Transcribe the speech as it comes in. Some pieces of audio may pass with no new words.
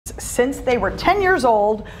treats since they were 10 years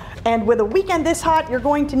old. And with a weekend this hot, you're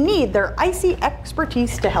going to need their icy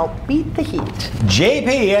expertise to help beat the heat. JP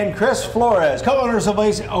and Chris Flores, co-owners of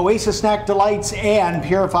Oasis Snack Delights and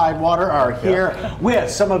Purified Water, are here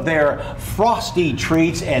with some of their frosty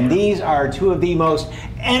treats, and these are two of the most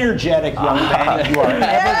energetic young men you are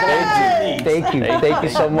ever going to meet. Thank you. Thank you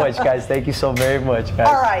so much, guys. Thank you so very much, guys.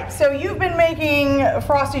 All right, so you've been making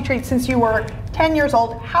frosty treats since you were 10 years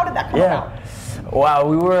old. How did that come about? Wow,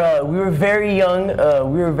 we were very young.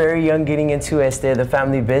 We were very young getting into the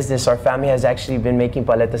family business. Our family has actually been making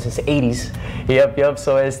paletas since the 80s. Yep.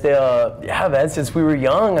 So yeah, man, since we were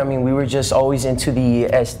young, I mean, we were just always into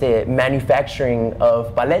the manufacturing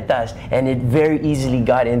of paletas, and it very easily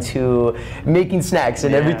got into making snacks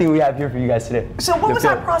and everything we have here for you guys today. So what was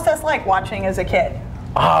that process like watching as a kid?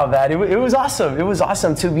 Oh man, it was awesome. It was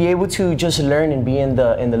awesome to be able to just learn and be in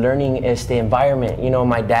the learning environment. You know,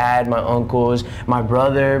 my dad, my uncles, my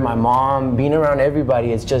brother, my mom, being around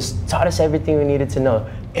everybody, it's just taught us everything we needed to know.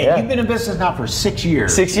 And you've been in business now for 6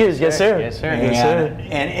 years. 6 years, yes sir. Yes sir.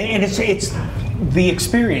 And it's the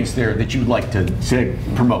experience there that you'd like to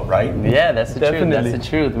promote, right? Yeah, that's the truth. That's the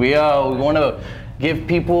truth. We want to give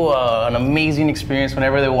people an amazing experience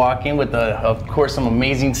whenever they walk in with, of course, some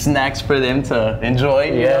amazing snacks for them to enjoy.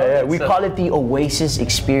 Yeah. We call it the Oasis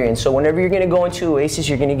experience. So whenever you're going to go into Oasis,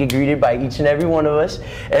 you're going to get greeted by each and every one of us,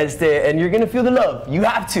 and you're going to feel the love. You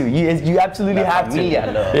have to. You absolutely have to.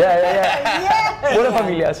 Yeah. What a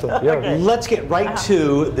familiazo. Okay. Let's get right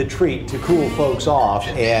to the treat to cool folks off,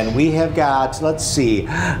 and we have got, let's see,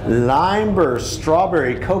 lime burst,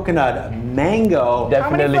 strawberry, coconut, mango. Definitely.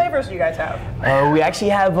 How many flavors do you guys have? We actually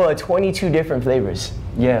have 22 different flavors.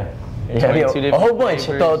 Yeah. A whole bunch.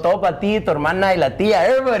 Todo para ti, tu hermana y la tía.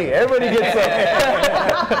 Everybody gets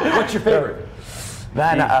some. What's your favorite?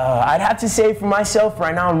 Man, I'd have to say for myself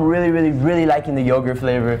right now, I'm really liking the yogurt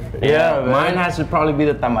flavor. Yeah, mine has to probably be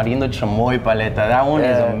the tamarindo chamoy paleta. That one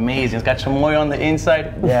is amazing. It's got chamoy on the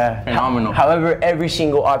inside. Yeah, phenomenal. However, every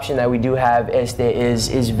single option that we do have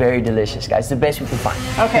is very delicious, guys. The best we can find.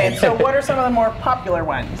 Okay, so what are some of the more popular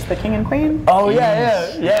ones? The king and queen? Oh yeah.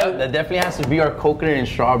 That definitely has to be our coconut and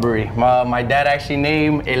strawberry. My dad actually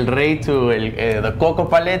named El Rey to the coco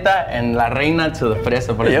paleta and La Reina to the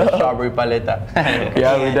fresa paleta, the strawberry paleta.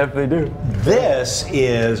 Yeah, we definitely do. This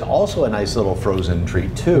is also a nice little frozen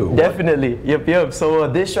treat too. Definitely. Yep. So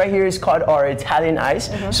this right here is called our Italian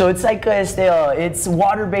ice. So it's like it's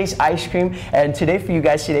water-based ice cream. And today for you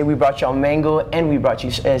guys, we brought y'all mango and we brought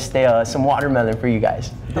you some watermelon for you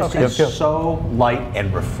guys. This is so light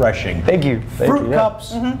and refreshing. Thank you. Fruit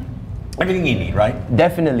cups. Everything you need, right?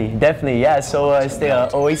 Definitely, yeah. So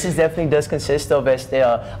Oasis definitely does consist of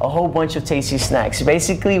a whole bunch of tasty snacks.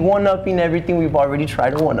 Basically, one-upping everything we've already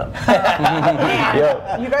tried to one-up.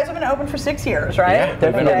 You guys have been open for 6 years, right? Yeah,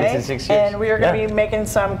 they've been open for 6 years. And we are going to be making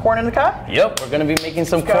some corn in the cup? Yep, we're going to be making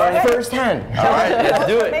some corn firsthand. All right, let's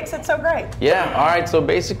do it. What makes it so great? Yeah, all right. So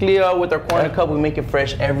basically, with our corn in the cup, we make it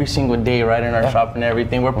fresh every single day, right in our shop and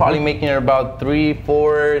everything. We're probably making it about 3,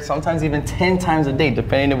 4, sometimes even 10 times a day,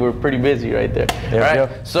 depending if we're pretty busy right there.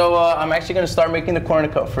 So I'm actually going to start making the corn in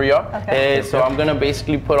the cup for y'all. Okay. So I'm going to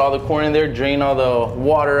basically put all the corn in there, drain all the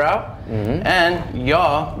water out, and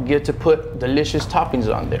y'all get to put delicious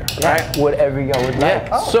toppings on there, right? Whatever y'all would like.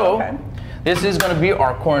 This is going to be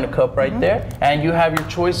our corn in a cup right there, and you have your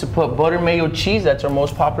choice to put butter, mayo, cheese. That's our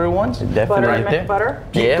most popular ones. Definitely right there. Butter?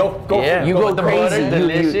 Yeah. You go with the crazy. butter,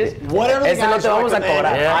 delicious. Whatever the guys recommend,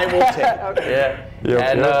 I will take.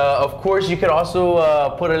 And of course, you could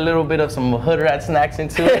also put a little bit of some hood rat snacks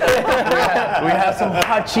into it. we have some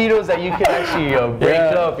hot Cheetos that you can actually break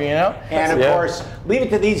up, you know? And of course, leave it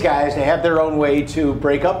to these guys to have their own way to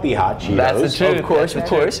break up the hot Cheetos. That's the truth. Of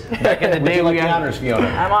course. Back in the day, we got honors, Fiona.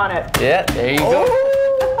 I'm on it. Yeah, there you go.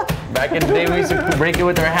 Back in the day, we used to break it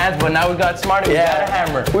with our hands, but now we got smarter. We got a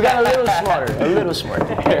hammer. We got a little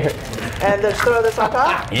smarter. And just throw this on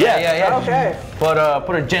top? Yeah. Okay. Put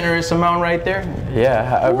a generous amount right there. Yeah,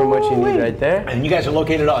 however much you need right there. And you guys are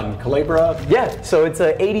located on Culebra? Yeah, so it's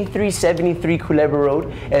 8373 Culebra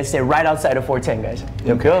Road. It's right outside of 410, guys.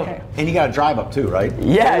 Okay. And you got a drive up too, right?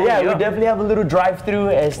 Yeah, we definitely have a little drive-through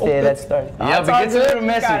that starts. Yeah, but it gets a little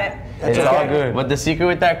messy. Got it. It's all good. But the secret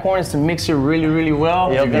with that corn is to mix it really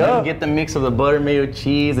well. You're gonna get the mix of the butter, mayo,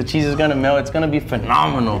 cheese. The cheese is gonna melt. It's gonna be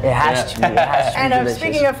phenomenal. It has to be. And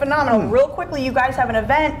speaking of phenomenal, real quickly, you guys have an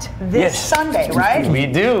event this Sunday, right? We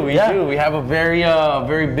do. We do. We have a very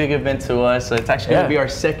big event to us. So it's actually gonna be our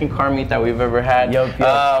second car meet that we've ever had.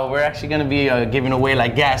 We're actually gonna be giving away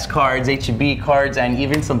like gas cards, HEB cards, and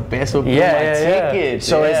even some peso tickets.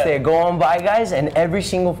 So go on by, guys, and every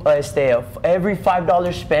single every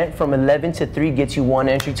 $5 spent from from 11 to 3 gets you 1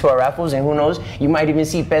 entry to our raffles, and who knows, you might even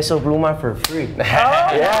see Peso Pluma for free. There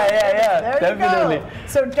Definitely. you go.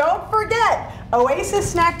 So don't forget, Oasis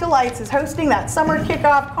Snack Delights is hosting that summer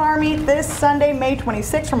kickoff car meet this Sunday, May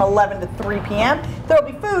 26th from 11 to 3 p.m. There will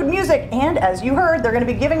be food, music, and as you heard, they're going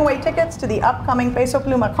to be giving away tickets to the upcoming Peso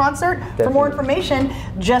Pluma concert. Definitely. For more information,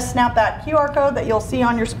 just snap that QR code that you'll see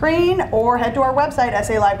on your screen or head to our website,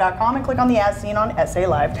 salive.com, and click on the As Seen on SA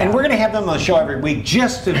Live tab. And we're going to have them on the show every week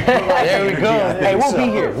just to There we go. Hey, we'll be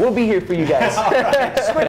here. We'll be here for you guys.